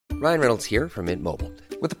Ryan Reynolds here from Mint Mobile.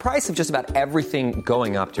 With the price of just about everything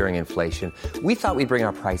going up during inflation, we thought we'd bring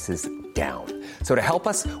our prices down. So to help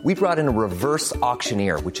us, we brought in a reverse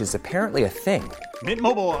auctioneer, which is apparently a thing. Mint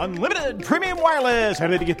Mobile Unlimited Premium Wireless. How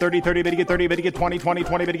to get 30, 30, bit to get 30, bit to get 20, 20,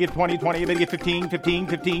 20, bit to get 20, 20, bit to get 15, 15,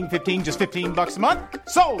 15, 15, just $15 a month?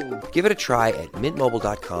 Sold! Give it a try at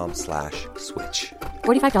mintmobile.com/switch.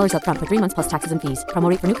 $45 up front for 3 months plus taxes and fees. Promo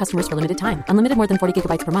rate for new customers for limited time. Unlimited more than 40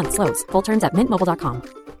 gigabytes per month. Slows full terms at mintmobile.com.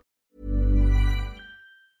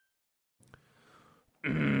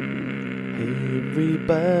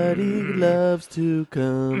 Everybody loves to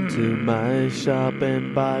come to my shop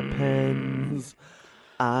and buy pens.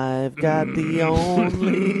 I've got the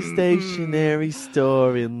only stationery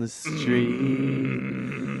store in the street.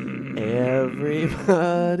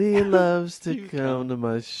 Everybody loves to come to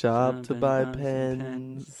my shop to buy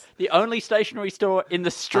pens. The only stationery store in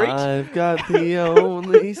the street? I've got the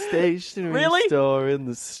only stationery Really? store in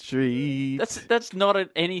the street. That's not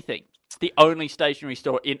anything. The only stationery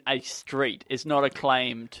store in a street is not a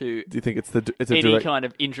claim to Do you think it's a any direct... kind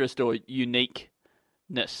of interest or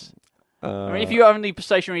uniqueness. I mean, if you own the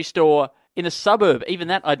stationery store in a suburb, even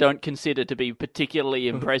that I don't consider to be particularly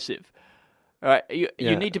impressive. All right,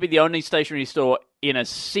 you need to be the only stationery store in a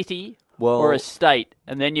city or a state,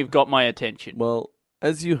 and then you've got my attention. Well,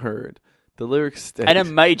 as you heard, the lyrics state and a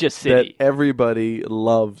major city that everybody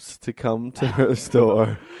loves to come to her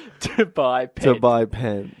store to buy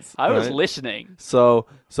pens. I was right? listening. So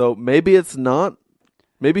maybe it's not.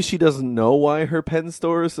 Maybe she doesn't know why her pen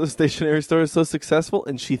store, stationery store, is so successful,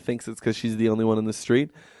 and she thinks it's because she's the only one in the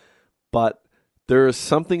street. But there is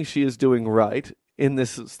something she is doing right in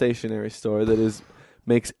this stationery store that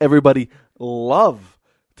makes everybody love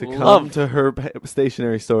to come to her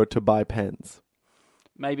stationery store to buy pens.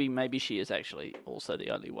 Maybe she is actually also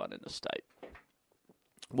the only one in the state.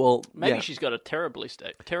 Well, maybe she's got a terrible.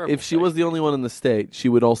 If she was the only one in the state, she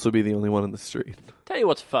would also be the only one in the street. Tell you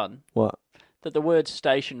what's fun. What? That the words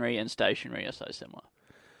stationery and stationery are so similar.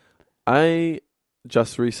 I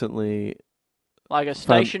just recently... Like a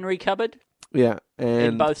stationery cupboard? Yeah.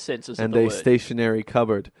 In both senses of the word. And a stationary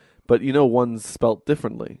cupboard. But one's spelt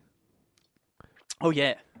differently. Oh,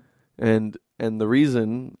 yeah. And the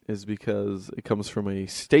reason is because it comes from a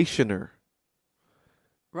stationer.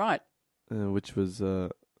 Right. Which was...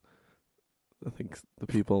 I think the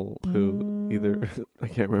people who either I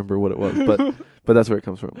can't remember what it was, but that's where it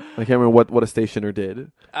comes from. I can't remember what a stationer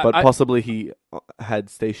did, but possibly he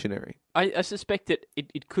had stationery. I suspect that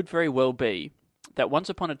it could very well be that once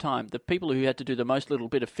upon a time, the people who had to do the most little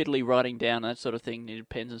bit of fiddly writing down and that sort of thing, needed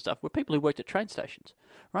pens and stuff, were people who worked at train stations,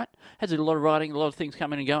 right? Had to do a lot of writing, a lot of things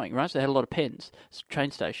coming and going, right? So they had a lot of pens,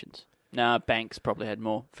 train stations. Nah, banks probably had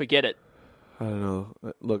more. Forget it. I don't know.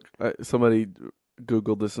 Look, somebody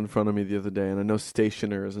Googled this in front of me the other day, and I know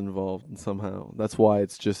stationer is involved somehow. That's why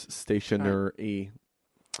it's just stationer-y.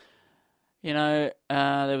 There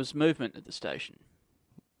was movement at the station.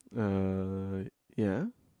 Yeah.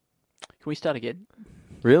 Can we start again?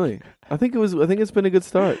 Really? I think it's been a good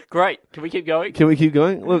start. Great. Can we keep going? Can we keep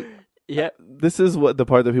going? Look. Yeah. This is what the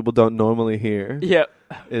part that people don't normally hear. Yeah.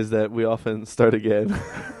 Is that we often start again.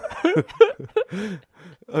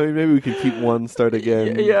 I mean, maybe we could keep one start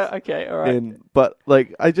again. Yeah, okay, all right. But,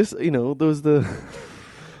 I just, there was there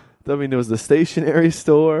was the stationery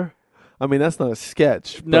store. I mean, that's not a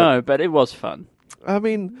sketch. No, but it was fun. I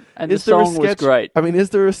mean, and the song was great. I mean,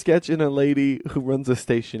 is there a sketch in a lady who runs a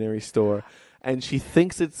stationery store and she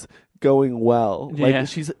thinks it's going well? Like,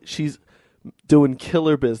 she's doing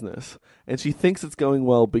killer business and she thinks it's going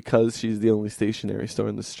well because she's the only stationery store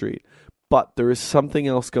in the street. But there is something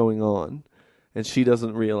else going on. And she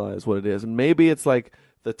doesn't realize what it is. And maybe it's like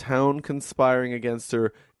the town conspiring against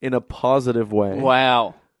her in a positive way.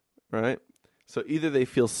 Wow. Right? So either they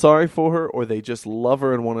feel sorry for her or they just love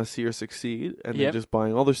her and want to see her succeed. And they're just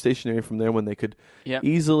buying all their stationery from there when they could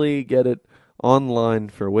easily get it online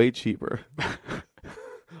for way cheaper.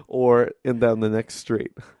 Or down the next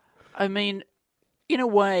street. I mean, in a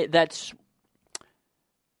way, that's...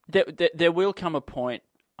 There will come a point,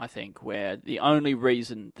 I think, where the only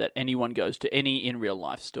reason that anyone goes to any in real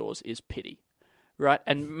life stores is pity, right?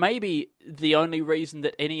 And maybe the only reason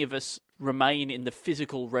that any of us remain in the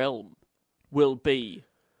physical realm will be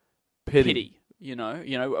pity.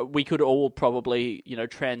 We could all probably,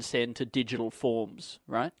 transcend to digital forms,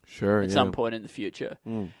 right? Sure, at some point in the future.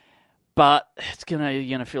 But it's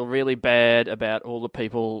gonna feel really bad about all the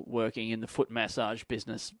people working in the foot massage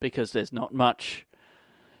business because there's not much.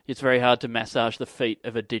 It's very hard to massage the feet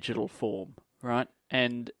of a digital form, right?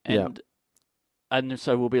 And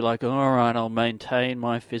so we'll be like, all right, I'll maintain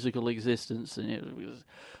my physical existence.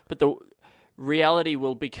 But reality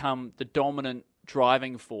will become the dominant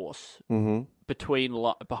driving force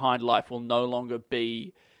behind life. Will no longer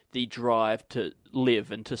be the drive to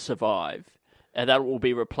live and to survive, and that will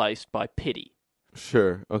be replaced by pity.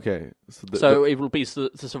 Sure. Okay. So it will be the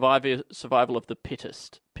survival of the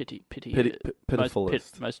pitifulest.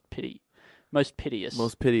 Most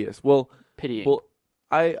piteous. Well, pitying. Well,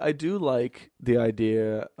 I do like the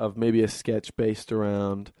idea of maybe a sketch based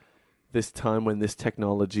around this time when this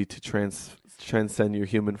technology to transcend your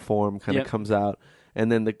human form kind of comes out,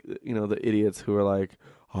 and then the idiots who are like,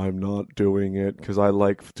 I'm not doing it because I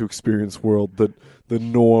like to experience world the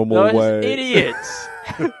normal way. Idiots.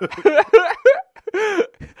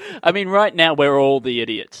 I mean, right now we're all the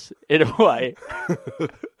idiots in a way.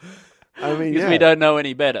 I mean, because we don't know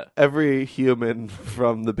any better. Every human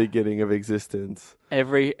from the beginning of existence,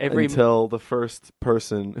 every until the first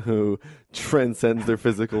person who transcends their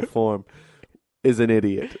physical form, is an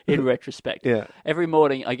idiot. In retrospect, yeah. Every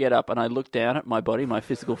morning I get up and I look down at my body, my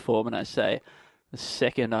physical form, and I say, the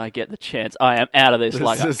second I get the chance, I am out of this.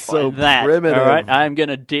 This is so that. primitive. All right, I am going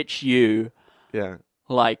to ditch you. Yeah.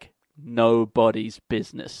 Like nobody's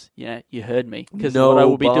business. Yeah, you heard me. Because what I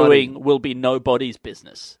will be doing will be nobody's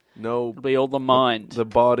business. No, it'll be all the mind. The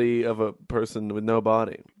body of a person with no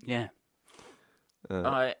body. Yeah.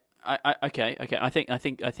 Okay. I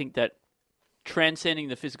think that transcending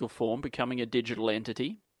the physical form, becoming a digital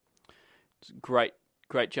entity, it's a great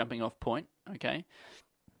jumping off point. Okay.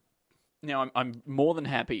 Now I'm more than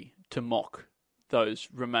happy to mock those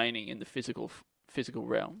remaining in the physical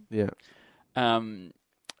realm. Yeah.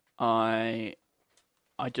 I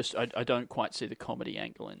don't quite see the comedy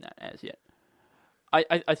angle in that as yet.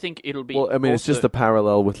 I think it'll be. Well, I mean, it's just a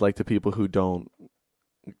parallel with like the people who don't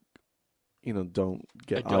get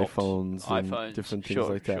iPhones and different things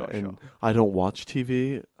like that. And I don't watch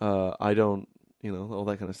TV. I don't, all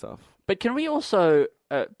that kind of stuff. But can we also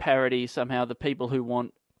parody somehow the people who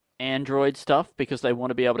want Android stuff because they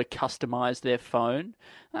want to be able to customize their phone?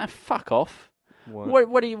 Fuck off.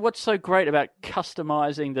 What's so great about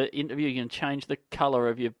customizing the interview? You can change the color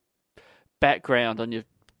of your background on your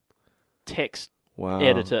text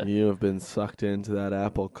editor. You have been sucked into that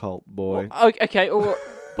Apple cult, boy. Well, okay, or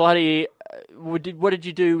bloody, what did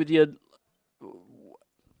you do with your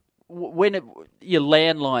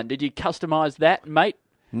landline? Did you customize that, mate?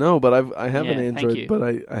 No, but I have an Android, but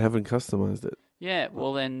I haven't customized it. Yeah,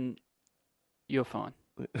 well then, you're fine.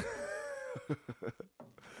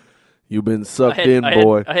 You've been sucked in,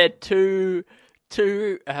 boy. I had two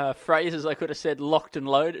phrases I could have said locked and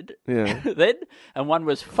loaded then, and one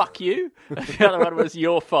was fuck you, and the other one was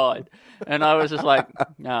you're fine. And I was just like,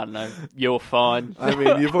 no, you're fine. I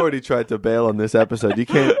mean, you've already tried to bail on this episode. You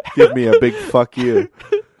can't give me a big fuck you.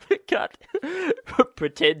 Can't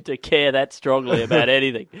pretend to care that strongly about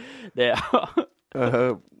anything. Now.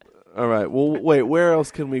 All right, well, wait, where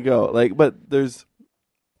else can we go? But there's...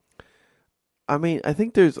 I mean, I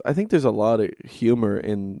think there's a lot of humor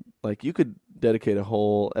in, you could dedicate a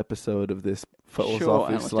whole episode of this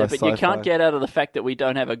philosophy / but you can't get out of the fact that we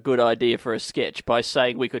don't have a good idea for a sketch by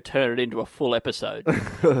saying we could turn it into a full episode.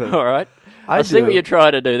 All right? I see what you're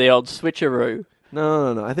trying to do, the old switcheroo.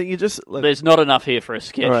 No. I think you just... There's not enough here for a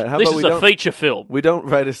sketch. Right, this is a feature film. We don't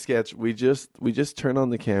write a sketch. We just turn on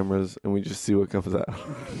the cameras and we just see what comes out.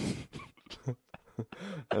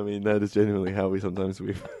 I mean, that is genuinely how we've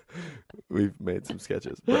made some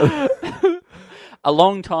sketches. A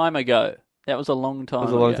long time ago. That was a long time ago.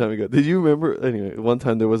 It was a long time ago. Did you remember? Anyway, one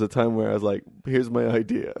time there was a time where I was like, here's my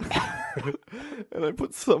idea. And I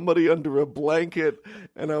put somebody under a blanket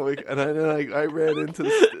and I ran into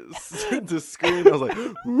the screen. I was like, woo,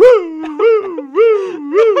 woo,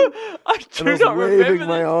 woo, woo. And I was waving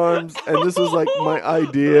my arms. And this was like my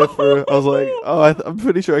idea for, I was like, I'm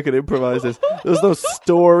pretty sure I could improvise this. There was no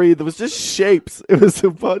story. There was just shapes. It was a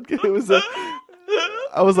podcast.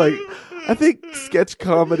 I was like, I think sketch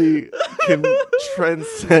comedy can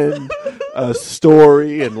transcend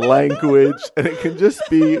story and language, and it can just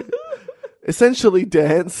be essentially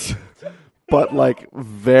dance, but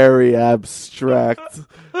very abstract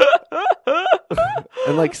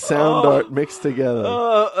and sound art mixed together.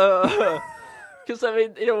 Because, I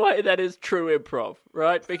mean, in a way, that is true improv,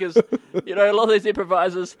 right? Because, a lot of these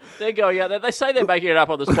improvisers, they're going out there, they say they're making it up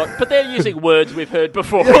on the spot, but they're using words we've heard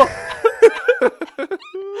before.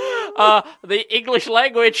 The English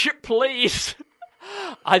language, please.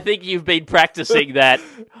 I think you've been practicing that.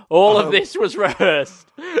 All of this was rehearsed.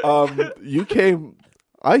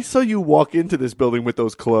 I saw you walk into this building with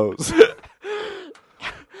those clothes.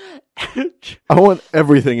 I want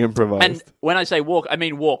everything improvised. And when I say walk, I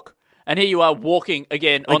mean walk. And here you are walking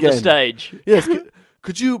again on the stage. Yes,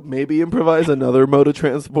 Could you maybe improvise another mode of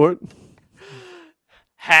transport?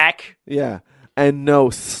 Hack. Yeah. And no,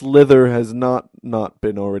 Slither has not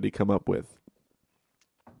been already come up with.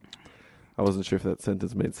 I wasn't sure if that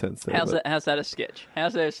sentence made sense there. How's that a sketch?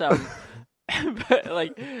 How's there some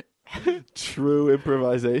like true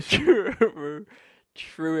improvisation?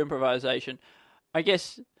 True improvisation. I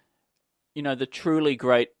guess, the truly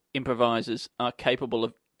great improvisers are capable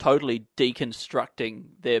of totally deconstructing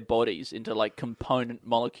their bodies into like component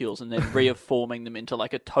molecules and then reforming them into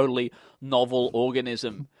like a totally novel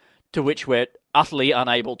organism to which we're utterly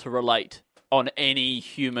unable to relate on any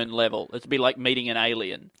human level. It'd be like meeting an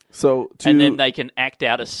alien. And then they can act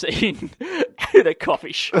out a scene in a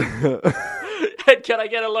coffee shop. And can I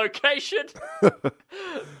get a location?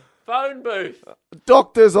 Phone booth.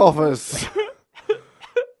 Doctor's office.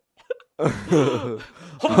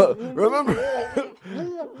 Remember?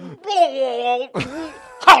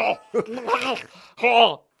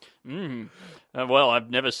 Well, I've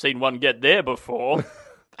never seen one get there before.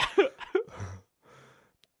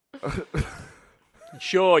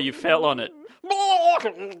 Sure, you fell on it.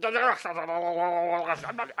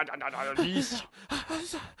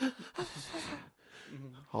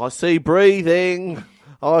 I see breathing.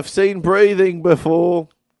 I've seen breathing before.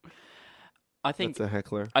 I think that's a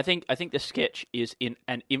heckler. I think the sketch is in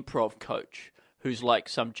an improv coach who's like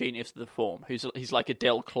some genius of the form. He's like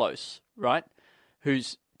Adele Close, right?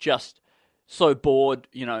 Who's just so bored.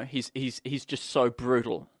 He's just so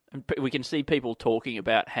brutal. And we can see people talking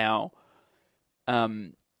about how,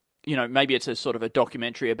 maybe it's a sort of a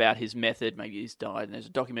documentary about his method. Maybe he's died, and there's a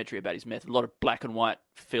documentary about his method. A lot of black and white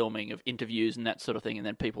filming of interviews and that sort of thing, and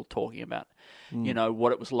then people talking about,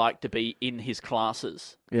 what it was like to be in his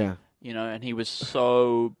classes. Yeah. And he was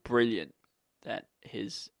so brilliant that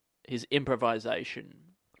his improvisation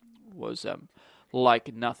was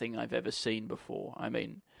like nothing I've ever seen before. I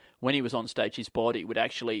mean, when he was on stage, his body would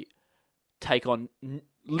actually take on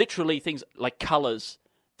literally things like colours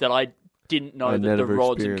that I didn't know that the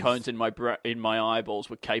rods and cones in my eyeballs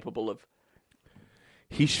were capable of.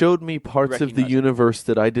 He showed me parts of the universe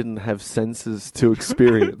that I didn't have senses to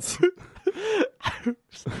experience.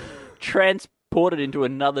 Transported into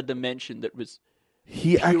another dimension that was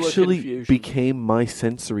He actually confusion. Became my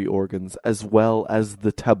sensory organs as well as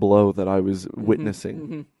the tableau that I was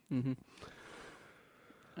witnessing.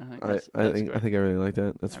 I think I really like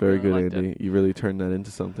that. That's very good, Andy. You really turned that into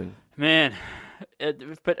something. Man,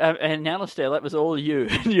 and Alistair, that was all you.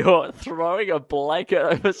 You're throwing a blanket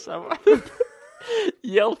over someone,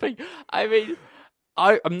 yelping. I mean,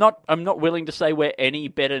 I'm not willing to say we're any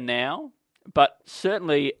better now, but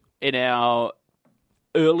certainly in our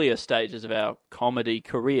earlier stages of our comedy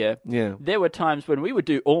career, there were times when we would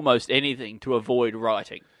do almost anything to avoid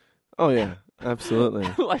writing. Oh yeah, absolutely.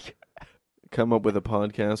 Like come up with a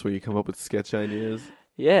podcast where you come up with sketch ideas.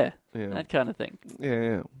 Yeah, that kind of thing.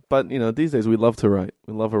 Yeah. But, these days we love to write.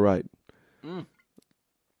 We love a write.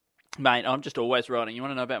 Mate, I'm just always writing. You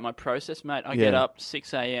want to know about my process, mate? I get up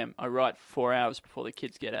 6 a.m. I write 4 hours before the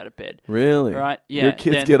kids get out of bed. Really? Right? Yeah. Your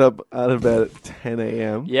kids get up out of bed at 10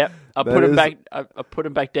 a.m.? Yep. I put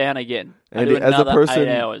them back down again. And as a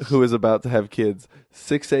person who is about to have kids,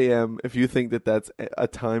 6 a.m., if you think that that's a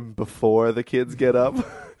time before the kids get up,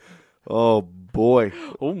 oh, boy.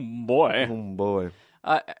 Oh, boy. Oh, boy.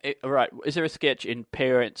 Right. Is there a sketch in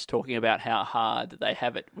parents talking about how hard they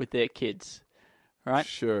have it with their kids? Right?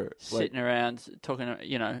 Sure. Sitting around talking,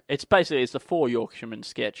 it's the Four Yorkshiremen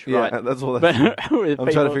sketch, right? Yeah, that's what I'm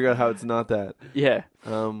trying to figure out how it's not that. Yeah.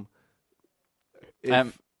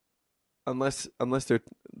 Unless they're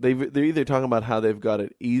either talking about how they've got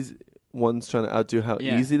it easy, one's trying to outdo how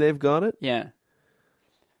easy they've got it. Yeah.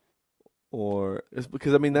 Or it's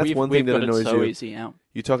because that's one thing that annoys you. Easy out.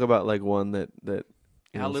 You talk about like one that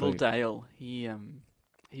our little Dale,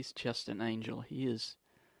 he's just an angel.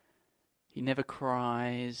 He never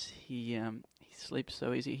cries. He sleeps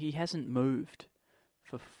so easy. He hasn't moved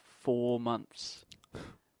for 4 months.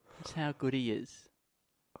 That's how good he is.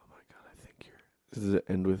 Oh my God, does it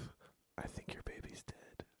end with, I think your baby's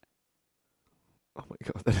dead. Oh my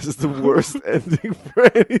God, that is the worst ending for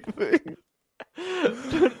anything.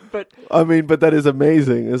 But that is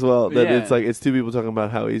amazing as well. That it's two people talking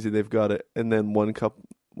about how easy they've got it, and then one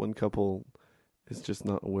couple is just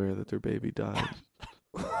not aware that their baby died.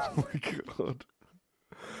 Oh my God.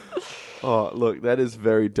 Oh, look, that is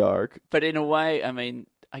very dark. But in a way,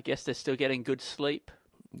 I guess they're still getting good sleep.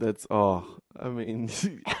 In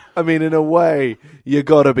a way, you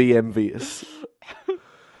gotta be envious.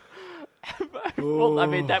 Well,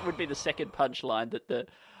 that would be the second punchline that the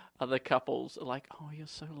other couples are like, "Oh, you're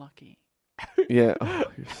so lucky." Yeah, oh,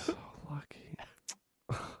 you're so lucky.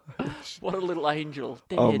 What a little angel.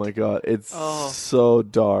 Dead. Oh my god, it's so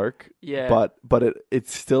dark. Yeah. But it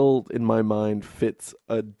still in my mind fits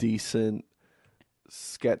a decent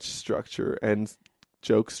sketch structure and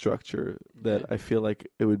joke structure that I feel like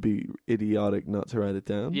it would be idiotic not to write it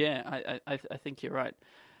down. Yeah, I think you're right.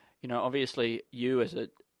 Obviously you as a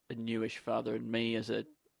newish father and me as a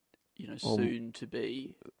soon to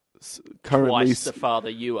be Currently twice the father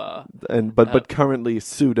you are. But currently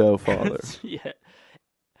pseudo father. Yeah.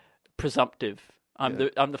 Presumptive. I'm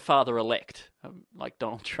the father elect. I'm like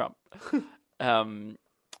Donald Trump. I'm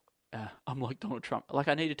like Donald Trump. Like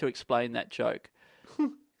I needed to explain that joke.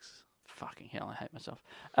 Fucking hell, I hate myself.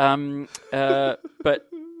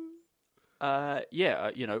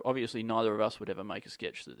 Obviously neither of us would ever make a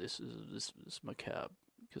sketch that this is macabre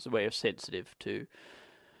because we're sensitive to.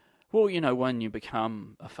 Well, when you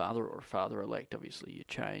become a father or a father elect, obviously you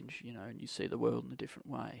change, and you see the world in a different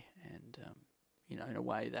way, and in a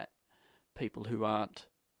way that people who aren't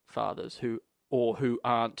fathers who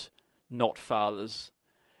aren't not fathers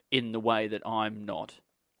in the way that I'm not,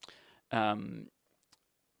 then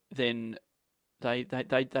they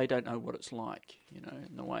don't know what it's like,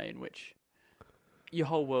 in the way in which your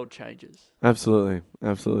whole world changes. Absolutely,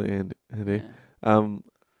 Andy. Yeah.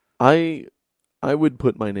 I would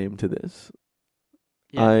put my name to this.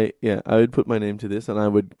 Yeah. I would put my name to this, and I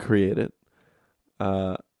would create it.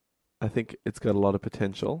 I think it's got a lot of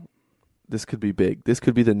potential. This could be big. This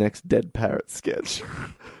could be the next Dead Parrot sketch.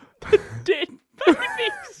 Dead baby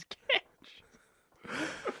sketch.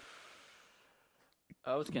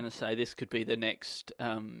 I was going to say this could be the next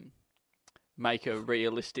Make a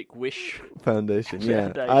Realistic Wish Foundation.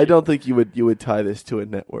 Foundation. Yeah, I don't think you would tie this to a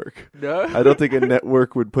network. No, I don't think a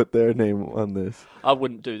network would put their name on this. I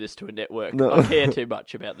wouldn't do this to a network. No. I care too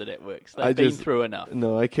much about the networks. They've been through enough.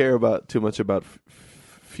 No, I care too much about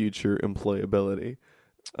future employability.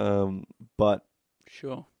 But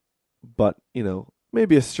sure. But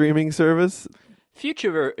maybe a streaming service.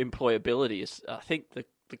 Future employability is, I think, the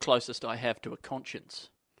closest I have to a conscience.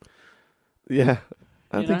 Yeah,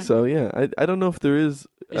 I think so. Yeah, I don't know if there is.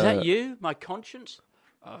 Is that you, my conscience?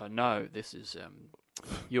 No, this is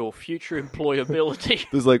your future employability.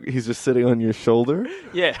 There's he's just sitting on your shoulder.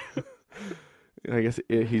 Yeah. I guess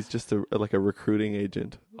he's just a recruiting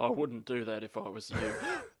agent. I wouldn't do that if I was you.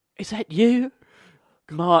 Is that you?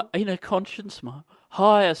 My inner conscience, my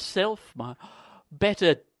higher self, my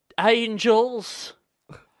better angels?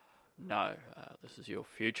 No, this is your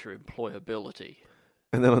future employability.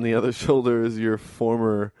 And then on the other shoulder is your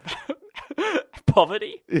former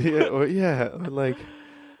poverty. Yeah, or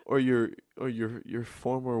your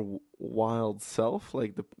former wild self,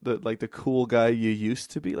 like the cool guy you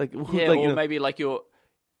used to be, maybe like your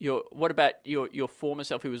what about your former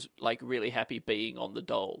self who was really happy being on the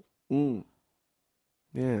dole.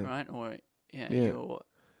 Yeah. Right? Or yeah.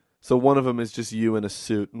 So one of them is just you in a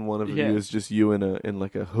suit, and one of you is just you in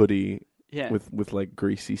a hoodie. Yeah. With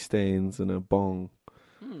greasy stains and a bong.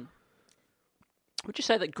 Would you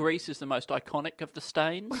say that grease is the most iconic of the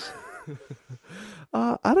stains?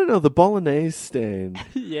 I don't know. The bolognese stain.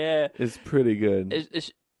 Yeah. Is pretty good.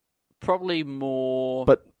 It's probably more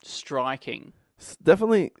striking.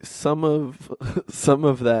 Definitely some of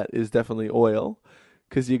that is definitely oil.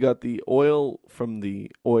 Because you got the oil from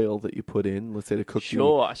the oil that you put in, let's say to cook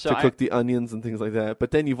cook the onions and things like that.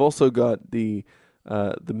 But then you've also got the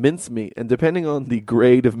mincemeat, and depending on the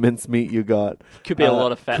grade of mincemeat you got, could be a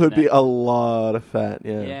lot of fat. Could be a lot of fat.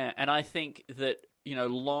 Yeah. Yeah, and I think that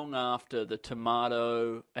long after the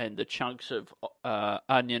tomato and the chunks of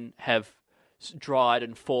onion have dried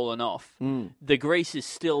and fallen off, the grease is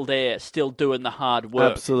still there, still doing the hard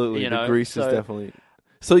work. Absolutely, the grease is definitely.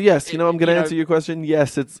 So yes, I'm going to answer your question.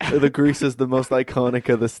 Yes, it's the grease is the most iconic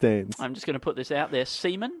of the stains. I'm just going to put this out there.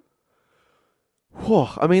 Semen?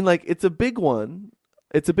 I mean, it's a big one.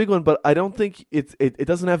 It's a big one, but I don't think it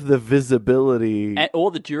doesn't have the visibility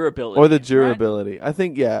or the durability. Right? I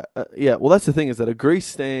think yeah. Well, that's the thing, is that a grease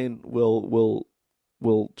stain will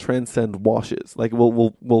transcend washes.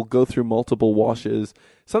 We'll go through multiple washes.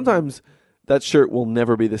 Sometimes that shirt will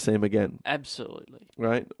never be the same again. Absolutely.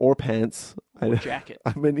 Right? Or pants. Or jacket.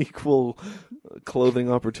 I'm an equal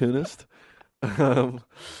clothing opportunist.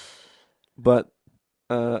 But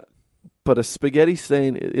a spaghetti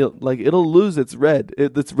stain, it'll lose its red.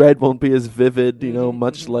 Its red won't be as vivid,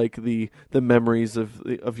 much like the memories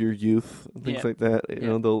of your youth and things like that.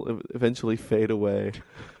 They'll eventually fade away,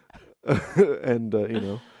 and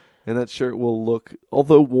and that shirt will look,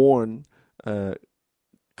 although worn, kind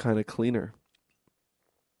of cleaner.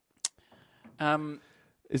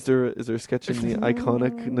 Is there a sketch in the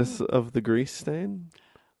iconicness of the grease stain?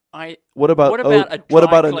 What about a dry what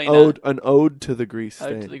about cleaner? an ode to the grease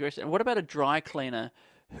stain? Ode to the grease stain. What about a dry cleaner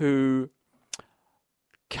who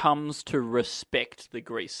comes to respect the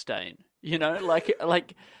grease stain? You know, like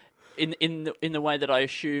in the way that I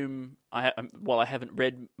assume while I haven't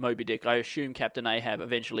read Moby Dick, I assume Captain Ahab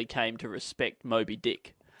eventually came to respect Moby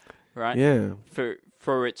Dick, right? Yeah.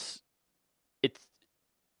 For its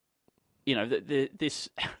you know this.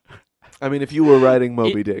 I mean, if you were writing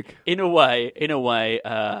Moby Dick, in a way,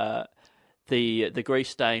 the grease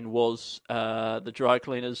stain was the dry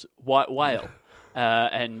cleaner's white whale,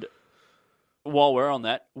 and while we're on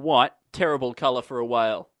that, white, terrible color for a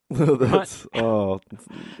whale. That's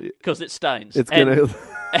because it stains. It's gonna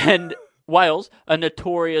and whales are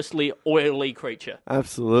notoriously oily creature.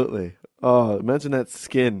 Absolutely. Oh, imagine that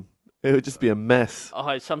skin. It would just be a mess.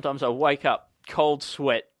 Sometimes I wake up cold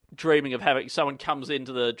sweat, dreaming of having someone comes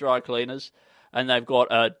into the dry cleaners and they've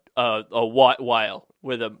got a white whale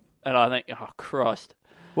with them, and I think, oh Christ!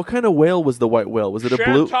 What kind of whale was the white whale? Was it a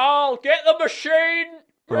blue? Chantal, get the machine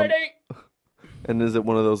ready. And is it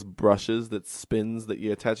one of those brushes that spins that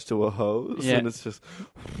you attach to a hose? Yeah. And it's just...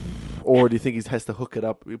 Or do you think he has to hook it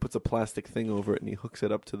up? He puts a plastic thing over it and he hooks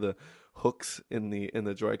it up to the hooks in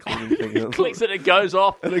the dry cleaning thing. It clicks and it goes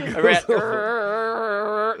off. And it goes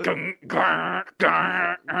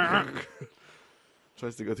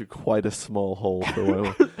Tries to go through quite a small hole for a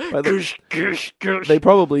whale. They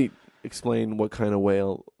probably explain what kind of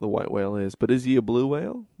whale the white whale is, but is he a blue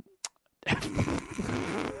whale?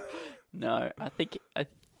 No, I think.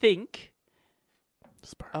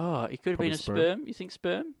 Sperm. Oh, it could have been a sperm. You think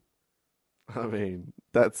sperm? I mean,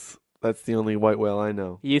 that's the only white whale I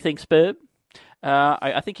know. You think sperm?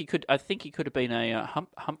 I think he could. I think he could have been a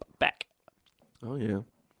humpback. Oh yeah.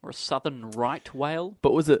 Or a southern right whale.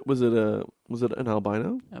 But was it an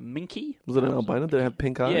albino? A minke? Was it an albino? Did it have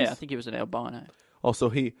pink eyes? Yeah, I think he was an albino. Also,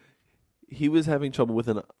 he was having trouble with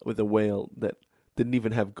a whale that didn't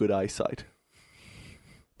even have good eyesight.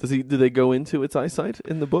 Do they go into its eyesight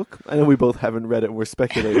in the book? I know we both haven't read it and we're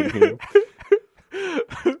speculating here.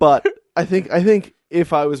 But I think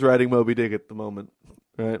if I was writing Moby Dick at the moment,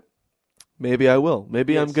 right? Maybe I will.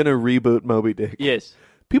 Maybe I'm going to reboot Moby Dick. Yes.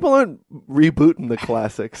 People aren't rebooting the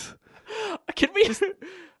classics. Can we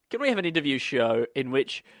have an interview show in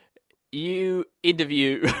which you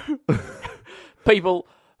interview people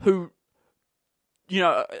who, you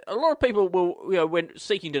know, a lot of people will, you know, when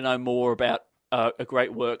seeking to know more about a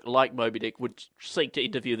great work like Moby Dick, would seek to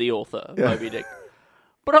interview the author of Moby Dick.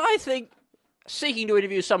 But I think seeking to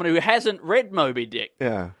interview someone who hasn't read Moby Dick,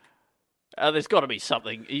 there's got to be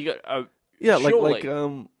something. You got, surely.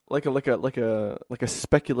 like a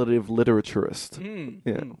speculative literaturist.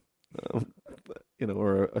 You know,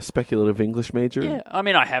 or a speculative English major. Yeah, I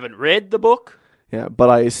mean, I haven't read the book. Yeah, but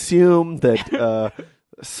I assume that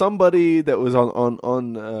somebody that was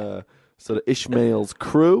on sort of Ishmael's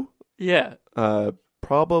crew. Yeah.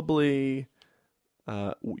 Probably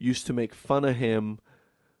used to make fun of him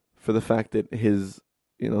for the fact that his,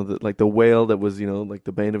 you know, the whale that was, you know, like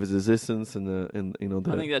the bane of his existence, and you know.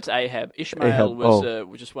 I think that's Ahab. Ishmael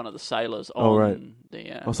was just one of the sailors on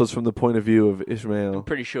the. So it's from the point of view of Ishmael. I'm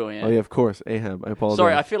pretty sure. Yeah. Oh yeah, of course, Ahab. I apologize.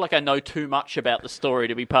 Sorry, I feel like I know too much about the story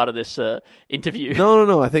to be part of this interview.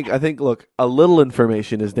 No. I think. Look, a little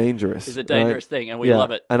information is dangerous. It's a dangerous thing, and we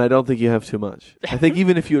love it. And I don't think you have too much. I think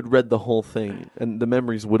even if you had read the whole thing, and the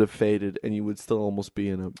memories would have faded, and you would still almost be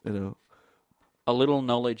in a. A little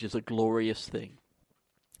knowledge is a glorious thing.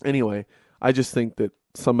 Anyway, I just think that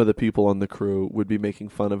some of the people on the crew would be making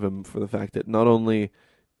fun of him for the fact that not only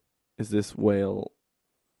is this whale,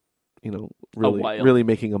 you know, really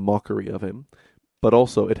making a mockery of him, but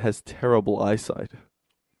also it has terrible eyesight.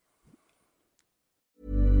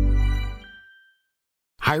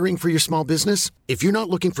 Hiring for your small business? If you're not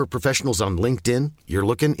looking for professionals on LinkedIn, you're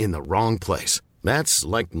looking in the wrong place. That's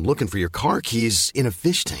like looking for your car keys in a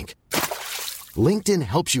fish tank. LinkedIn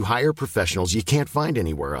helps you hire professionals you can't find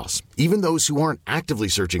anywhere else, even those who aren't actively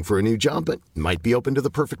searching for a new job but might be open to the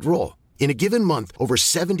perfect role. In a given month, over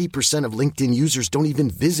 70% of LinkedIn users don't even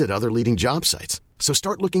visit other leading job sites. So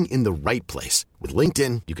start looking in the right place. With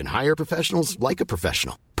LinkedIn, you can hire professionals like a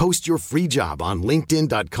professional. Post your free job on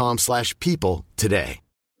linkedin.com/people today.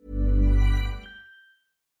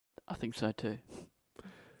 I think so too.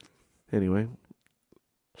 Anyway.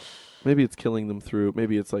 Maybe it's killing them through.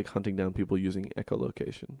 Maybe it's like hunting down people using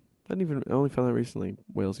echolocation. I only found out recently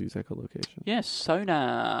whales use echolocation. Yes,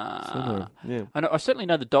 sonar. Yeah. I certainly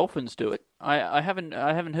know the dolphins do it. I haven't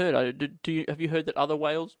heard. Have you heard that other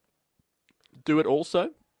whales do it also?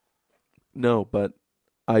 No, but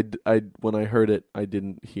when I heard it, I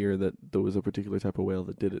didn't hear that there was a particular type of whale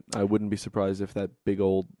that did it. I wouldn't be surprised if that big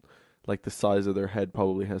old, like the size of their head,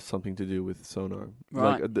 probably has something to do with sonar.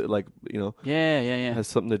 Right. Like Yeah. has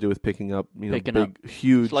something to do with picking up, Picking big, up.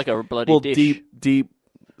 huge. It's like a bloody dish. deep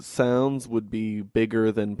sounds would be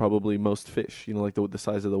bigger than probably most fish. Like the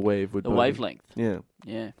size of the wave would. The wavelength. Yeah.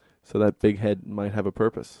 Yeah. So that big head might have a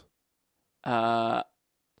purpose. What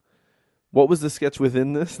was the sketch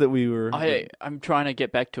within this that we were? I'm trying to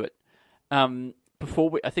get back to it. Before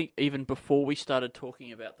we started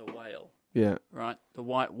talking about the whale. Yeah. Right. The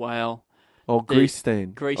white whale. Oh, grease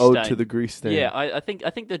stain. Grease Ode stain. to the grease stain. Yeah, I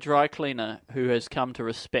think the dry cleaner who has come to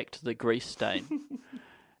respect the grease stain,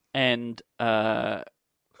 and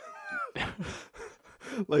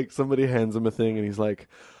like somebody hands him a thing and he's like,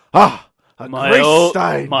 a grease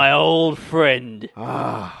stain. My old friend.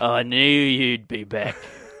 I knew you'd be back.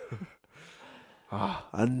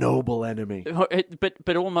 A noble enemy.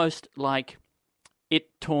 But almost like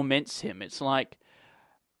it torments him. It's like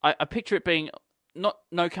I picture it being not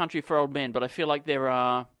No Country for Old Men, but I feel like there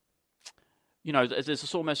are,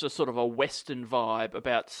 there's almost a sort of a Western vibe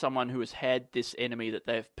about someone who has had this enemy that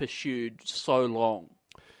they've pursued so long,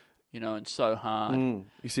 and so hard.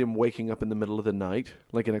 You see him waking up in the middle of the night,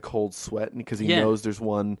 like in a cold sweat, because he knows there's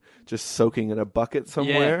one just soaking in a bucket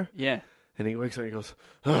somewhere. Yeah. And he wakes up and he goes,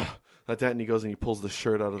 like that, and he goes and he pulls the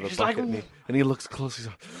shirt out of the bucket, and he looks close. He's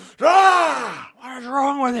like, what is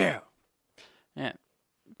wrong with you? Yeah.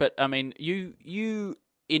 But I mean, you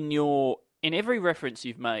in every reference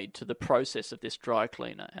you've made to the process of this dry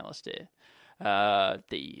cleaner, Alistair, the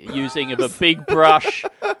using of a big brush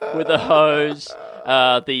with a hose,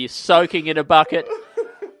 the soaking in a bucket,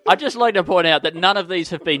 I'd just like to point out that none of these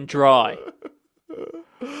have been dry.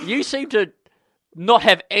 You seem to not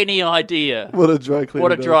have any idea what a dry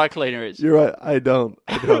cleaner is. You're right. I don't.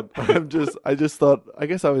 I just thought. I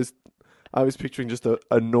guess I was picturing just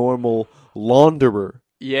a normal launderer.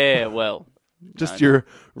 Yeah, well, just your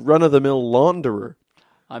run-of-the-mill launderer.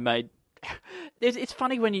 It's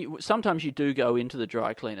funny when sometimes you do go into the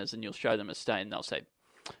dry cleaners and you'll show them a stain and they'll say,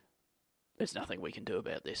 "There's nothing we can do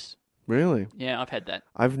about this." Really? Yeah, I've had that.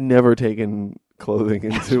 I've never taken clothing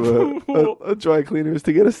into a dry cleaners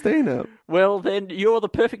to get a stain out. Well, then you're the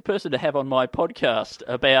perfect person to have on my podcast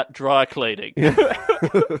about dry cleaning. Yeah.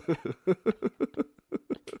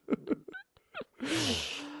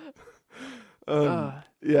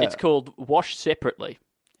 Yeah. It's called Wash Separately,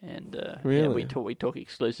 and really? we talk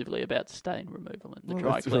exclusively about stain removal in the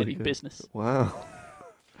dry cleaning business. Wow,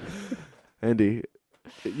 Andy,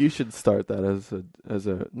 you should start that as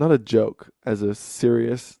a not a joke, as a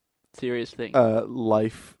serious thing.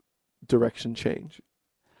 Life direction change.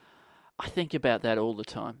 I think about that all the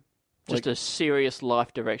time. Just a serious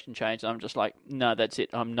life direction change. I'm just like, no, that's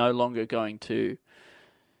it. I'm no longer going to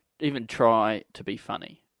even try to be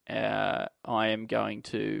funny. I am going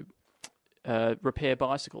to repair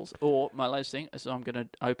bicycles. Or my latest thing is I'm going to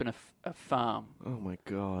open a farm. Oh, my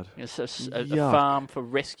God. It's a farm for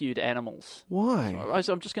rescued animals. Why?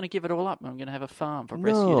 So I'm just going to give it all up. I'm going to have a farm for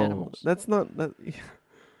rescued animals. That's not... No,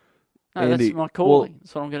 Andy, that's my calling.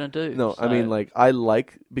 That's what I'm going to do. No, so. I mean,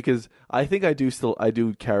 because I think I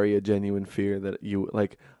do carry a genuine fear that you,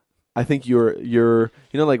 like... I think you're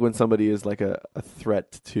like when somebody is like a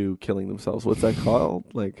threat to killing themselves. What's that called?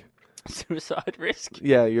 Like suicide risk.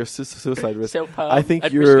 Yeah, you're suicide risk. Self-harm. I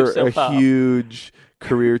think you're a huge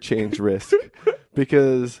career change risk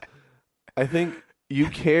because I think you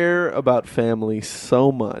care about family so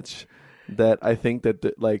much that I think that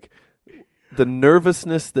the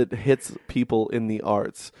nervousness that hits people in the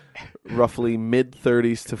arts, roughly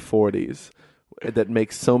mid-30s to 40s, that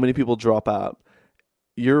makes so many people drop out.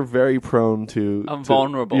 You're very prone to... I'm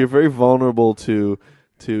vulnerable. You're very vulnerable to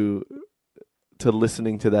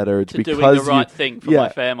listening to that urge. To because doing the right thing for my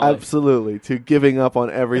family. Absolutely. To giving up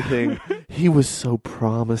on everything. He was so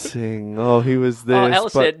promising. Oh, he was this.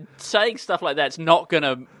 Alice said, saying stuff like that's not going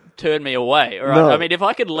to turn me away. All right? No. I mean, if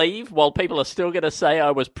I could leave while people are still going to say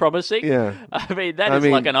I was promising, I mean, that is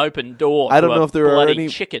like an open door. I don't know if there are any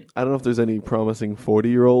chicken. I don't know if there's any promising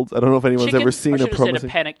 40-year-olds. I don't know if anyone's ever seen a promising. Said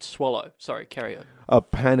a panicked swallow. Sorry, carry on. A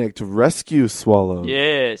panicked rescue swallow.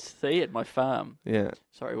 Yes, see at my farm. Yeah.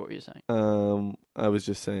 Sorry, what were you saying? I was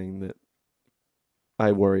just saying that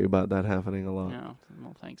I worry about that happening a lot. Oh,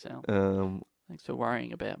 well, thanks, Al. Thanks for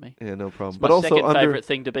worrying about me. Yeah, no problem. It's my second favourite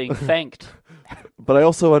thing to being thanked. But I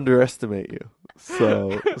also underestimate you.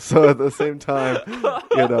 So at the same time,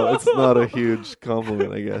 it's not a huge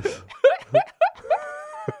compliment, I guess.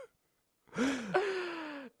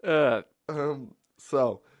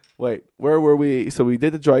 So Wait, where were we? So we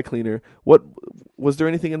did the dry cleaner. What was there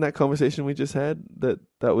anything in that conversation we just had that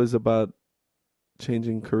was about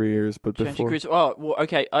changing careers? But Changing before, careers. Oh, well,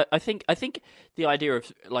 okay. I think the idea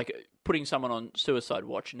of like putting someone on suicide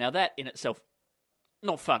watch. Now that in itself,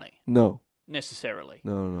 not funny no, necessarily.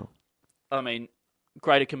 no. I mean,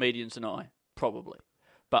 greater comedians than I, probably.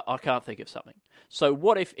 But I can't think of something. So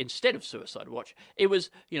what if instead of suicide watch, it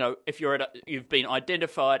was, if you've been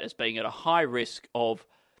identified as being at a high risk of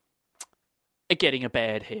getting a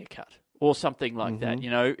bad haircut or something like that.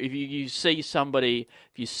 If you see somebody,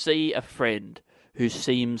 if you see a friend who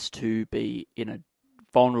seems to be in a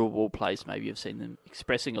vulnerable place, maybe you've seen them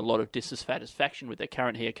expressing a lot of dissatisfaction with their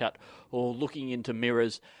current haircut or looking into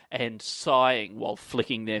mirrors and sighing while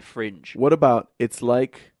flicking their fringe. What about it's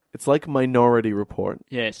like Minority Report?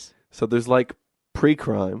 Yes. So there's like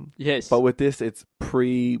pre-crime. Yes. But with this, it's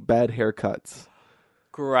pre-bad haircuts.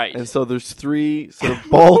 Great. And so there's 3 sort of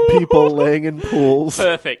bald people laying in pools.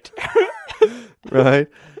 Perfect. Right?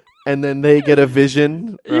 And then they get a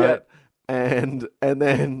vision, right? Yeah. And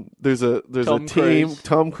then there's a Tom team. Cruise.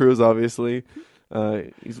 Tom Cruise, obviously.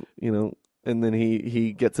 He's and then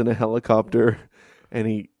he gets in a helicopter and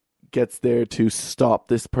he gets there to stop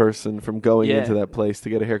this person from going into that place to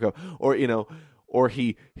get a haircut, or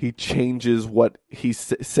he changes what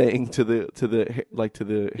he's saying to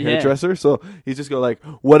the hairdresser. So he's just go like,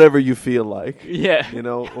 whatever you feel like,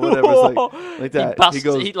 whatever's like that.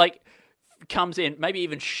 He comes in, maybe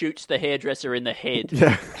even shoots the hairdresser in the head.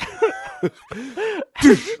 Yeah.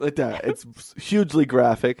 Like that. It's hugely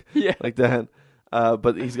graphic. Yeah. Like that.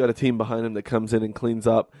 But he's got a team behind him that comes in and cleans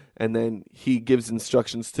up, and then he gives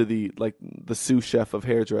instructions to the sous chef of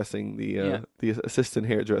hairdressing, the assistant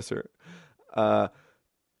hairdresser. Like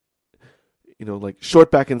short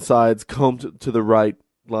back and sides, comb to the right,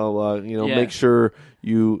 blah blah. Make sure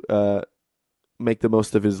you make the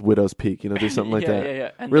most of his widow's peak. Do something like that.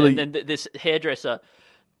 Yeah. And really, then this hairdresser,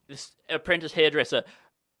 this apprentice hairdresser,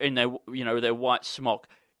 in their white smock,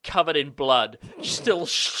 covered in blood, still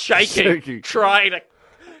shaking. Trying to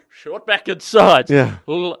short back and sides. Yeah.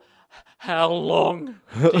 How long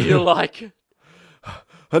do you like?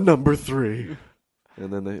 A number 3,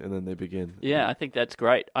 and then they begin. Yeah, I think that's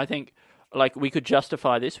great. I think we could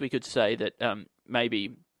justify this. We could say that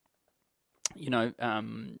maybe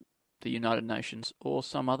the United Nations or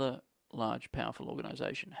some other large, powerful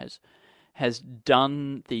organisation has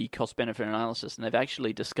done the cost-benefit analysis, and they've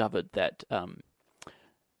actually discovered that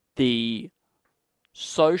the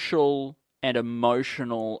social and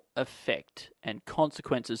emotional effect and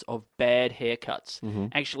consequences of bad haircuts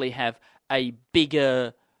actually have a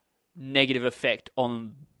bigger negative effect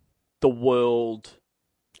on the world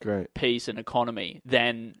peace and economy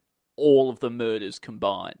than all of the murders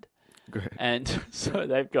combined. Great. And so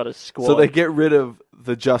they've got a squad. So they get rid of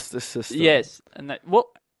the justice system. Yes, and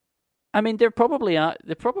there probably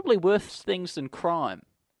worse things than crime,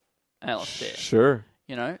 Alistair. Sure.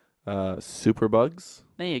 Superbugs.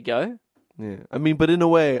 There you go. Yeah. But in a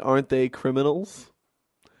way, aren't they criminals?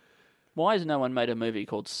 Why has no one made a movie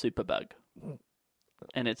called Superbug?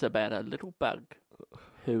 And it's about a little bug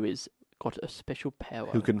who is got a special power.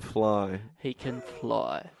 Who can fly. He can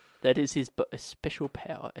fly. That is his special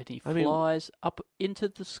power. And he flies up into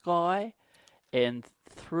the sky and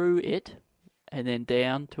through it and then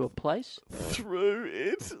down to a place. Through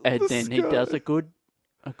it? And then he does a good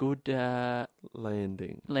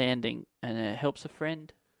landing and helps a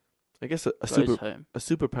friend. I guess a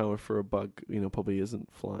superpower for a bug, probably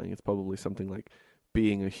isn't flying. It's probably something like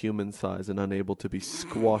being a human size and unable to be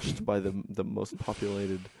squashed by the most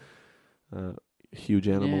populated huge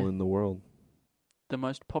animal in the world. The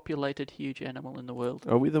most populated huge animal in the world.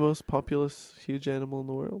 Are we the most populous huge animal in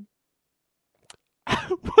the world?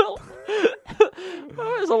 Well,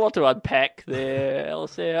 there's a lot to unpack there,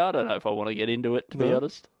 Alistair. I don't know if I want to get into it, to be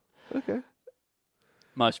honest. Okay.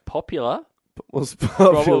 Most popular? Most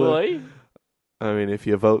popular. Probably. If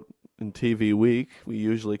you vote in TV Week, we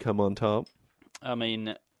usually come on top. A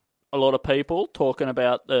lot of people talking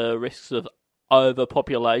about the risks of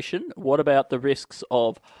overpopulation. What about the risks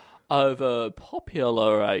of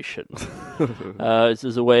overpopulation? This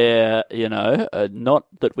is where, not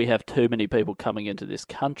that we have too many people coming into this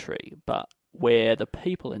country, but where the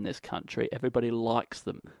people in this country, everybody likes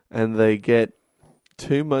them. And they get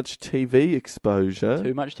too much TV exposure.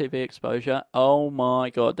 Too much TV exposure. Oh my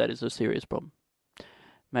God, that is a serious problem.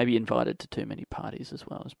 Maybe invited to too many parties as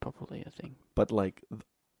well is probably a thing. But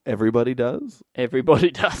everybody does?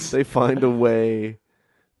 Everybody does. They find a way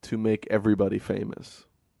to make everybody famous.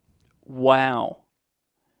 Wow.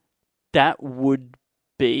 That would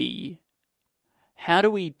be... How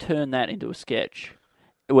do we turn that into a sketch?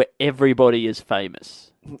 where everybody is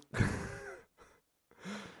famous.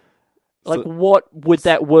 Like, what would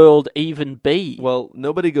that world even be? Well,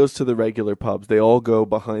 nobody goes to the regular pubs. They all go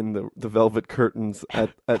behind the velvet curtains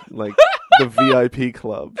at like the VIP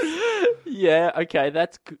clubs. Yeah, okay,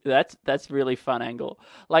 that's really fun angle.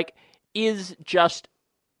 Like, is just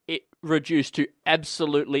it reduced to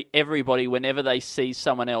absolutely everybody whenever they see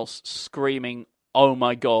someone else screaming, "Oh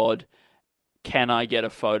my God, can I get a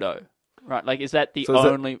photo?" Right? Like, is that the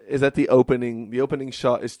only? Is that the opening? The opening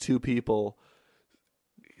shot is two people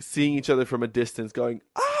seeing each other from a distance, going,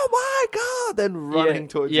 "Oh my God!" then running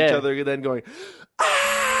towards each other, and then going,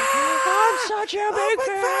 "I'm such a big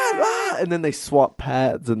fan!" And then they swap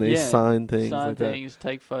pads and they sign things,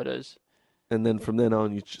 take photos. And then from then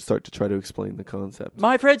on, you start to try to explain the concept.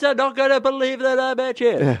 My friends are not going to believe that I met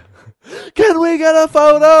you. Yeah. Can we get a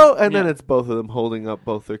photo? And then it's both of them holding up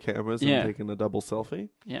both their cameras and taking a double selfie.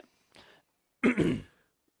 Yeah.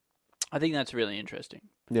 I think that's really interesting.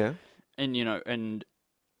 Yeah. And,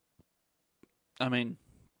 I mean...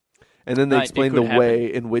 And then they explain the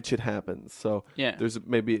way in which it happens. So there's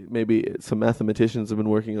maybe some mathematicians have been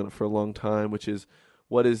working on it for a long time, which is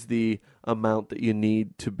what is the amount that you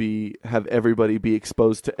need to have everybody be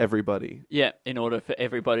exposed to everybody? Yeah, in order for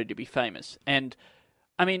everybody to be famous. And,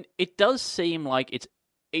 I mean, it does seem like it's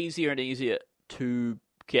easier and easier to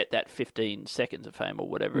get that 15 seconds of fame or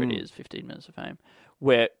whatever it is, 15 minutes of fame,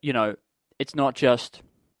 where, it's not just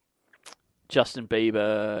Justin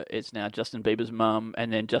Bieber, it's now Justin Bieber's mum,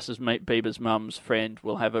 and then Justin Bieber's mum's friend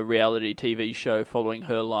will have a reality TV show following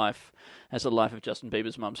her life as the life of Justin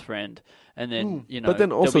Bieber's mum's friend. And then, but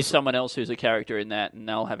then also there'll be someone else who's a character in that, and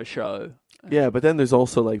they'll have a show. Yeah, but then there's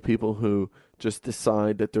also like people who just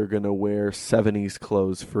decide that they're going to wear 70s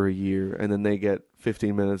clothes for a year, and then they get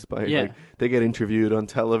 15 minutes like they get interviewed on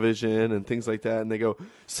television and things like that, and they go,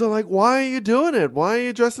 so like, why are you doing it? Why are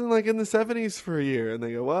you dressing like in the 70s for a year? And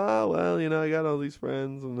they go, well, I got all these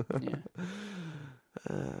friends, and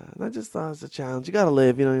I just thought it was a challenge. You got to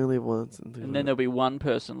live, you only live once. And then there'll be one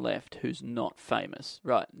person left who's not famous,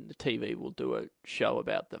 right? And the TV will do a show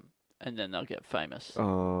about them, and then they'll get famous.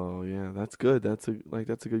 Oh yeah, that's good. That's a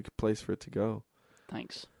good place for it to go.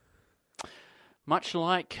 Thanks. Much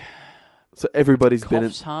like. So everybody's been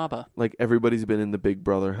in Harbour. Like everybody's been in the Big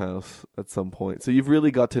Brother house at some point. So you've really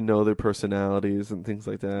got to know their personalities and things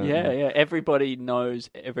like that. Yeah. Everybody knows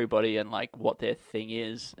everybody and like what their thing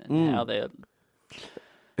is and how they're.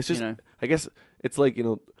 It's just, I guess it's like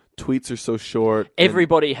tweets are so short.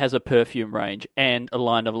 Everybody has a perfume range and a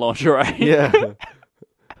line of lingerie. Yeah.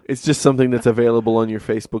 It's just something that's available on your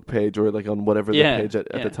Facebook page or like on whatever the page at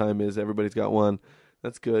the time is. Everybody's got one.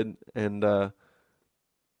 That's good. And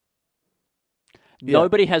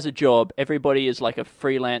nobody has a job. Everybody is like a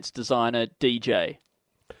freelance designer, DJ.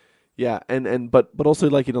 Yeah, but also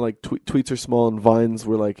like tweets are small and Vines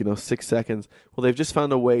were like 6 seconds. Well, they've just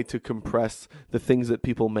found a way to compress the things that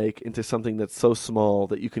people make into something that's so small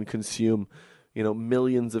that you can consume,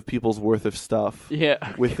 millions of people's worth of stuff.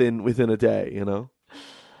 Yeah. within a day.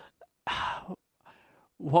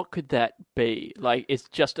 What could that be? Like, it's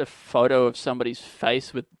just a photo of somebody's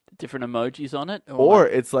face with different emojis on it, or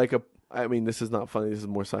it's like I mean, this is not funny. This is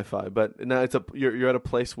more sci-fi. But now you're at a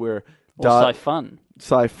place where sci-fun.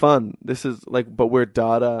 This is like, but where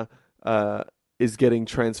data is getting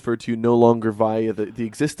transferred to you no longer via the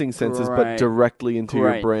existing senses, but directly into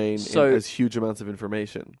your brain as huge amounts of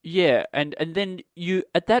information. Yeah, and then you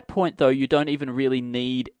at that point though you don't even really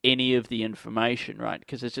need any of the information, right?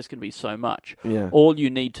 Because there's just going to be so much. Yeah. All you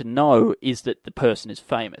need to know is that the person is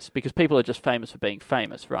famous, because people are just famous for being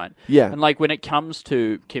famous, right? Yeah. And like when it comes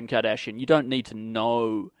to Kim Kardashian, you don't need to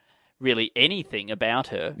know really anything about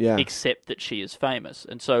her except that she is famous.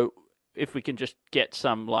 And so if we can just get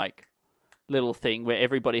some like little thing where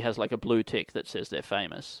everybody has like a blue tick that says they're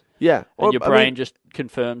famous. Yeah. And your brain just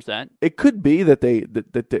confirms that. It could be that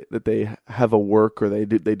they have a work or they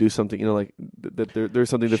do something, like that there's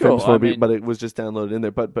something they're famous for, but it was just downloaded in there.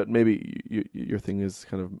 But maybe your thing is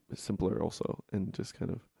kind of simpler also and just kind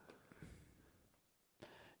of.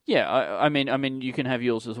 Yeah, I mean, you can have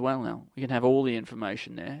yours as well now. You can have all the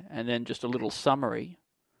information there, and then just a little summary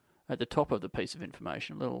at the top of the piece of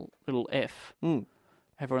information, little F.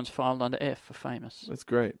 Everyone's filed under F for famous. That's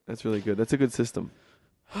great. That's really good. That's a good system.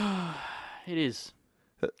 It is.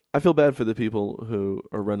 I feel bad for the people who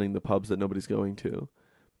are running the pubs that nobody's going to,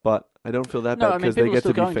 but I don't feel that bad because they get to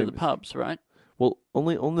be famous. People are still going to the pubs, right? Well,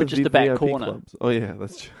 only just the back VIP corner. Clubs. Oh yeah,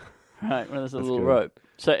 that's true. Right, where there's a little rope.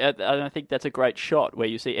 So I think that's a great shot where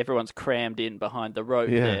you see everyone's crammed in behind the rope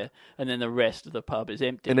there, and then the rest of the pub is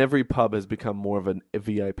empty. And every pub has become more of a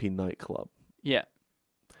VIP nightclub. Yeah.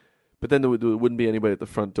 But then there wouldn't be anybody at the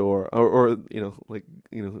front door, or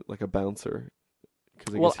like a bouncer.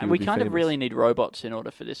 Well, and we kind of really need robots in order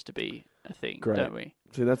for this to be a thing, Great. don't we?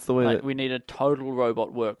 See, that's the way we need a total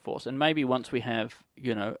robot workforce. And maybe once we have,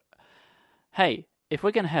 hey, if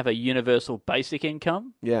we're going to have a universal basic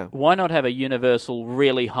income, why not have a universal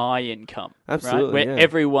really high income? Absolutely, right? Where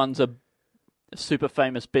everyone's a super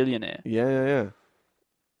famous billionaire. Yeah.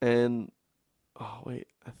 And, oh, wait,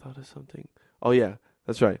 I thought of something. Oh, yeah,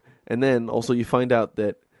 that's right. And then also you find out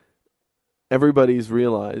that everybody's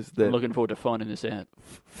realized that... I'm looking forward to finding this out.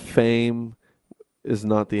 Fame is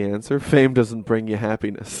not the answer. Fame doesn't bring you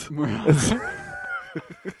happiness.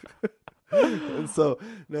 And so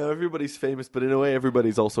now everybody's famous, but in a way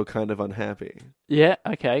everybody's also kind of unhappy. Yeah,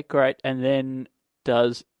 okay, great. And then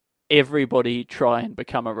does everybody try and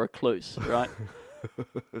become a recluse, right?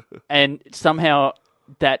 And somehow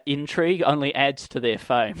that intrigue only adds to their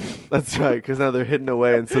fame. That's right, because now they're hidden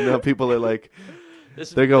away, and so now people are like...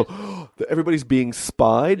 They go, everybody's being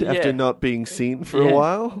spied after not being seen for a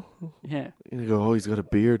while. Yeah. And you go, oh, he's got a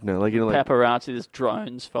beard now. Like, paparazzi, there's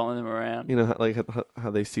drones following them around. You know, like how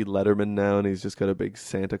they see Letterman now, and he's just got a big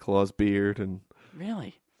Santa Claus beard. And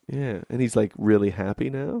really? Yeah, and he's like really happy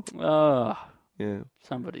now. Oh. Yeah.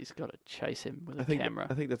 Somebody's got to chase him with a camera.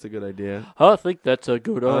 I think that's a good idea. I think that's a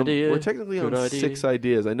good idea. We're technically on 6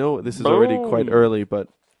 ideas. I know this is already quite early, but...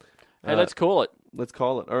 hey, let's call it. Let's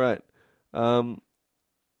call it. All right.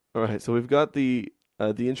 All right, so we've got the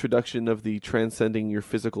introduction of the transcending your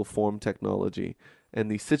physical form technology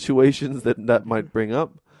and the situations that might bring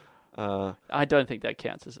up. I don't think that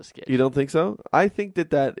counts as a sketch. You don't think so? I think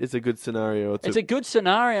that is a good scenario. It's a good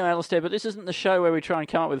scenario, Alistair, but this isn't the show where we try and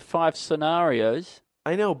come up with 5 scenarios.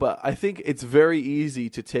 I know, but I think it's very easy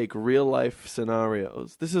to take real life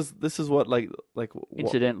scenarios. This is what like.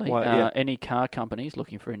 Incidentally, any car companies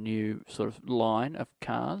looking for a new sort of line of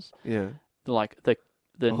cars. Yeah. Like the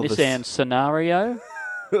Nissan Scenario.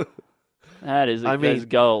 That is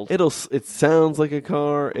gold. It sounds like a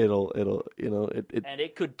car. It'll and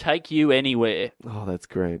it could take you anywhere. Oh, that's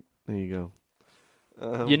great. There you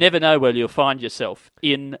go. You never know where you'll find yourself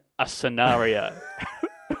in a scenario.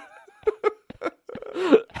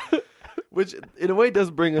 Which, in a way, does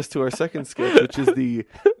bring us to our second sketch, which is the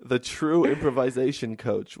true improvisation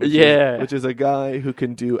coach. Which is a guy who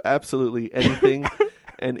can do absolutely anything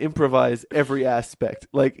and improvise every aspect.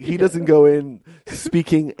 Like, he doesn't go in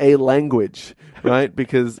speaking a language, right?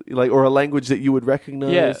 Because, or a language that you would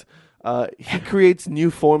recognize. Yeah. He creates new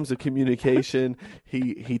forms of communication.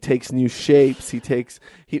 He takes new shapes.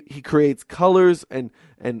 He creates colors and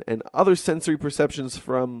other sensory perceptions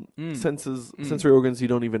from sensory organs you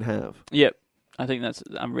don't even have. Yep, I think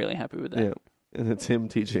I'm really happy with that. Yeah, and it's him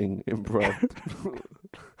teaching improv.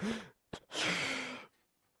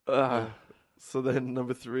 So then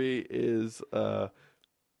number 3 is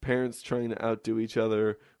parents trying to outdo each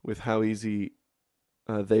other with how easy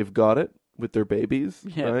they've got it with their babies,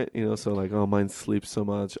 right? So like, oh, mine sleeps so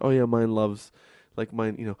much. Oh yeah, mine loves, like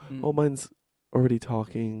mine, oh, mine's already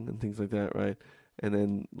talking and things like that, right? And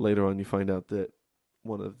then later on you find out that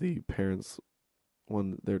one of the parents,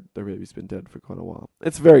 their baby's been dead for quite a while.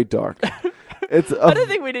 It's very dark. I don't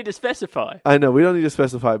think we need to specify. I know, we don't need to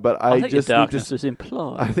specify, but I think just the darkness is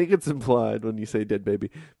implied. I think it's implied when you say dead baby,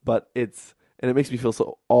 and it makes me feel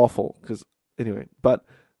so awful, because anyway, but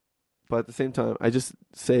at the same time, I just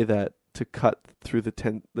say that to cut through the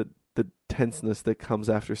tenseness that comes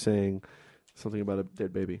after saying something about a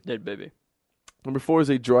dead baby. Dead baby. Number 4 is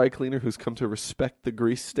a dry cleaner who's come to respect the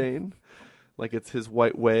grease stain, like it's his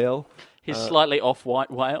white whale. His slightly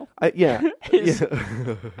off-white whale. Yeah.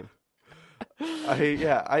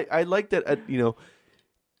 I like that.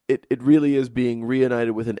 It really is being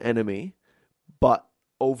reunited with an enemy, but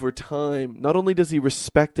over time, not only does he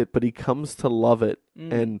respect it, but he comes to love it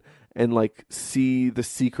and like see the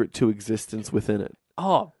secret to existence within it.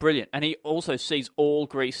 Oh, brilliant. And he also sees all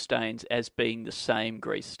grease stains as being the same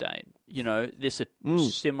grease stain. This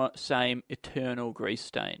same eternal grease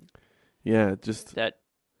stain. Yeah, just that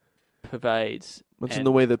pervades. Much in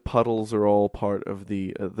the way that puddles are all part of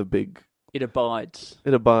the big. It abides.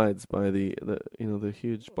 It abides by the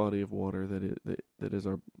huge body of water that is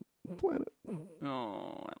our planet.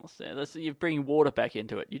 Oh, Alistair, you're bringing water back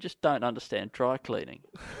into it. You just don't understand dry cleaning.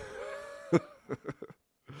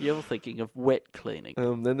 You're thinking of wet cleaning.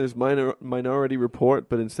 Then there's Minority Report,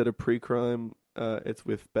 but instead of pre-crime, it's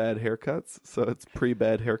with bad haircuts. So it's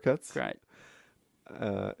pre-bad haircuts. Great.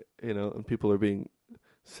 And people are being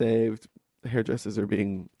saved. Hairdressers are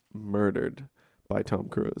being murdered by Tom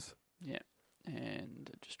Cruise. Yeah. And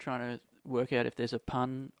just trying to work out if there's a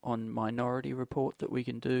pun on Minority Report that we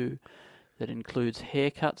can do that includes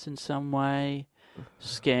haircuts in some way,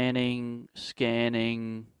 scanning.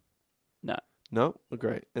 No.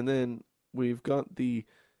 Great. And then we've got the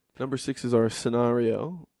number 6 is our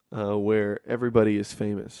scenario where everybody is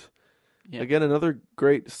famous. Yeah. Again, another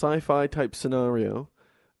great sci-fi type scenario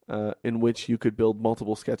in which you could build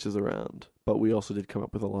multiple sketches around. But we also did come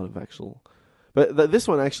up with a lot of actual... But this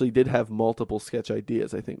one actually did have multiple sketch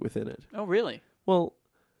ideas, I think, within it. Oh, really? Well,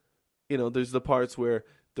 there's the parts where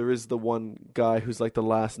there is the one guy who's like the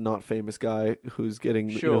last not famous guy who's getting,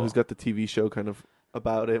 who's got the TV show kind of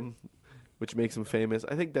about him, which makes him famous.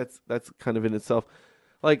 I think that's kind of in itself.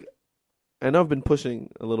 Like, I know I've been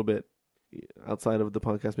pushing a little bit outside of the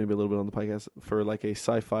podcast, maybe a little bit on the podcast, for like a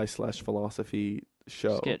sci-fi / philosophy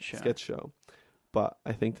sketch show. But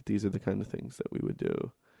I think that these are the kind of things that we would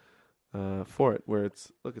do for it, where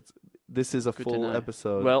this is a Good full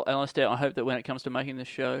episode. Well, Alistair, I hope that when it comes to making the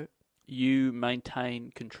show, you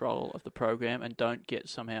maintain control of the program and don't get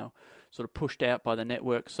somehow sort of pushed out by the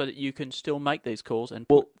network, so that you can still make these calls and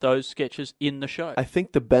put those sketches in the show. I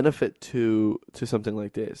think the benefit to something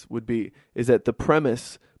like this is that the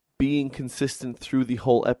premise being consistent through the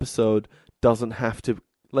whole episode doesn't have to,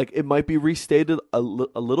 like, it might be restated a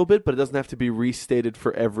little bit, but it doesn't have to be restated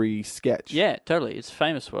for every sketch. Yeah, totally. It's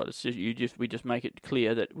famous for it. It's just, we just make it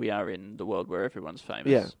clear that we are in the world where everyone's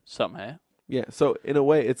famous somehow. Yeah, so in a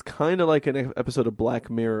way, it's kind of like an episode of Black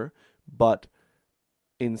Mirror, but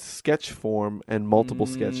in sketch form and multiple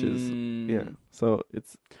sketches. Yeah, so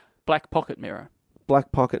it's... Black Pocket Mirror.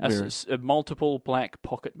 Black Pocket Mirror. Multiple black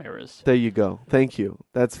pocket mirrors. There you go. Thank you.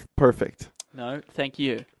 That's perfect. No, thank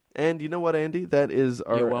you. And you know what, Andy? That is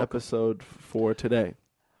our episode for today.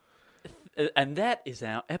 And that is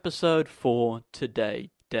our episode for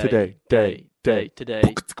today. Today.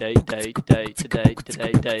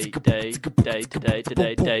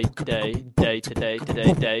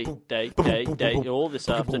 All this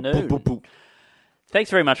afternoon. Thanks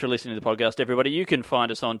very much for listening to the podcast, everybody. You can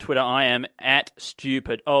find us on Twitter. I am at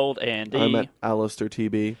StupidOldAndy. I'm at Alistair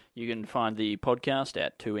TB. You can find the podcast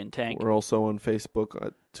at 2 in Tank. We're also on Facebook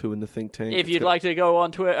at 2 in the Think Tank. If you'd like to go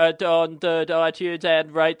on Twitter, on iTunes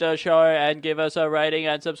and rate the show and give us a rating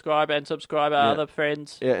and subscribe our other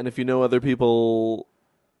friends. Yeah, and if you know other people,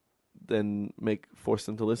 then force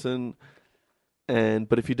them to listen.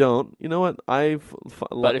 But if you don't, you know what?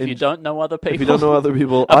 If you don't know other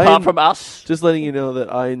people, apart from us, just letting you know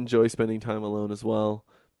that I enjoy spending time alone as well.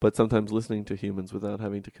 But sometimes listening to humans without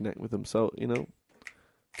having to connect with them. So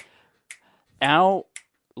our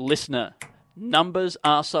listener numbers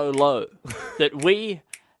are so low that we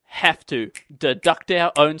have to deduct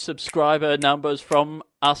our own subscriber numbers from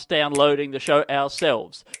us downloading the show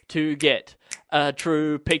ourselves to get a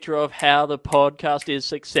true picture of how the podcast is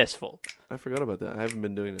successful. I forgot about that. I haven't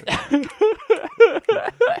been doing it.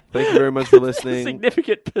 Thank you very much for listening.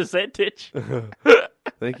 Significant percentage.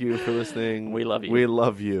 Thank you for listening. We love you. We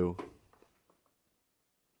love you.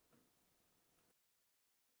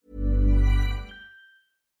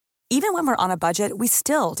 Even when we're on a budget, we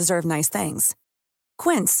still deserve nice things.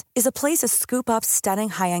 Quince is a place to scoop up stunning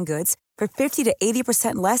high-end goods for 50 to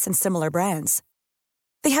 80% less than similar brands.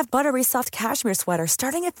 They have buttery soft cashmere sweaters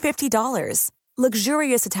starting at $50,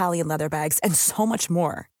 luxurious Italian leather bags, and so much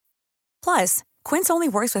more. Plus, Quince only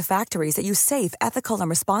works with factories that use safe, ethical, and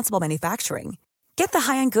responsible manufacturing. Get the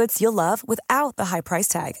high-end goods you'll love without the high price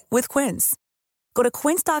tag with Quince. Go to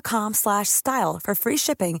quince.com/style for free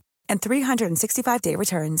shipping and 365-day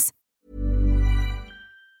returns.